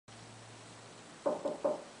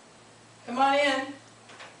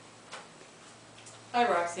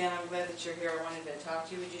Hi Roxanne, I'm glad that you're here. I wanted to talk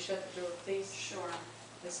to you. Would you shut the door, please? Sure.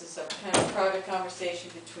 This is a kind of private conversation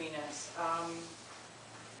between us.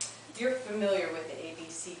 You're familiar with the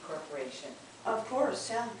ABC Corporation. Of course,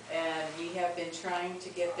 yeah. And we have been trying to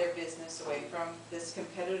get their business away from this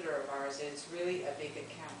competitor of ours. It's really a big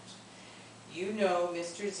account. You know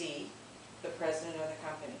Mr. Z, the president of the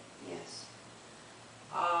company. Yes.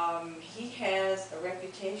 He has a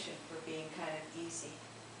reputation for being kind of easy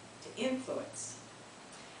to influence.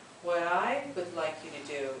 What I would like you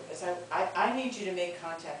to do is I need you to make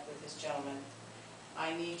contact with this gentleman.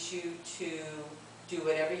 I need you to do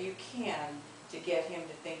whatever you can to get him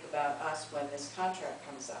to think about us when this contract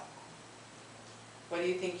comes up. What do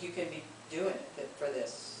you think you can be doing for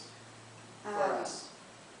this, for us?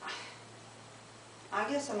 I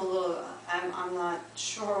guess I'm not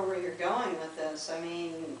sure where you're going with this. I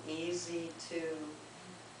mean, easy to,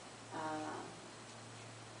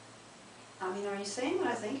 are you saying what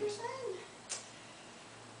I think you're saying?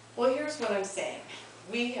 Well, here's what I'm saying.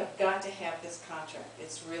 We have got to have this contract.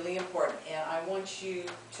 It's really important, and I want you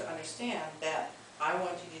to understand that I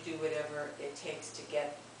want you to do whatever it takes to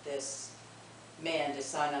get this man to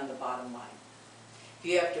sign on the bottom line. If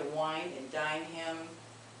you have to wine and dine him,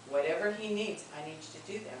 whatever he needs, I need you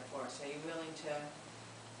to do that for us. Are you willing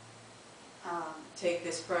to take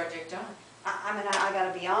this project on? I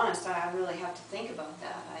got to be honest. I really have to think about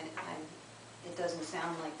that. It doesn't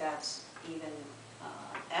sound like that's even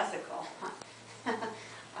ethical.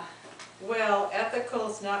 Well, ethical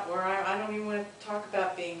is not where I don't even want to talk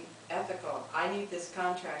about being ethical. I need this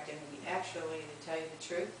contract, and actually, to tell you the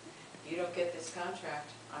truth, if you don't get this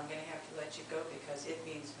contract, I'm going to have to let you go because it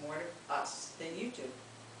means more to us than you do.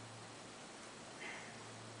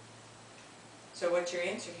 So what's your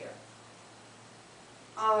answer here?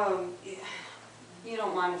 You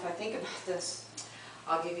don't mind if I think about this?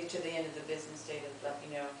 I'll give you to the end of the business day to let me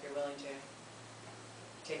know if you're willing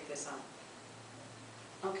to take this on.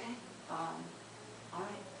 Okay. All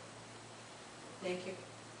right. Thank you.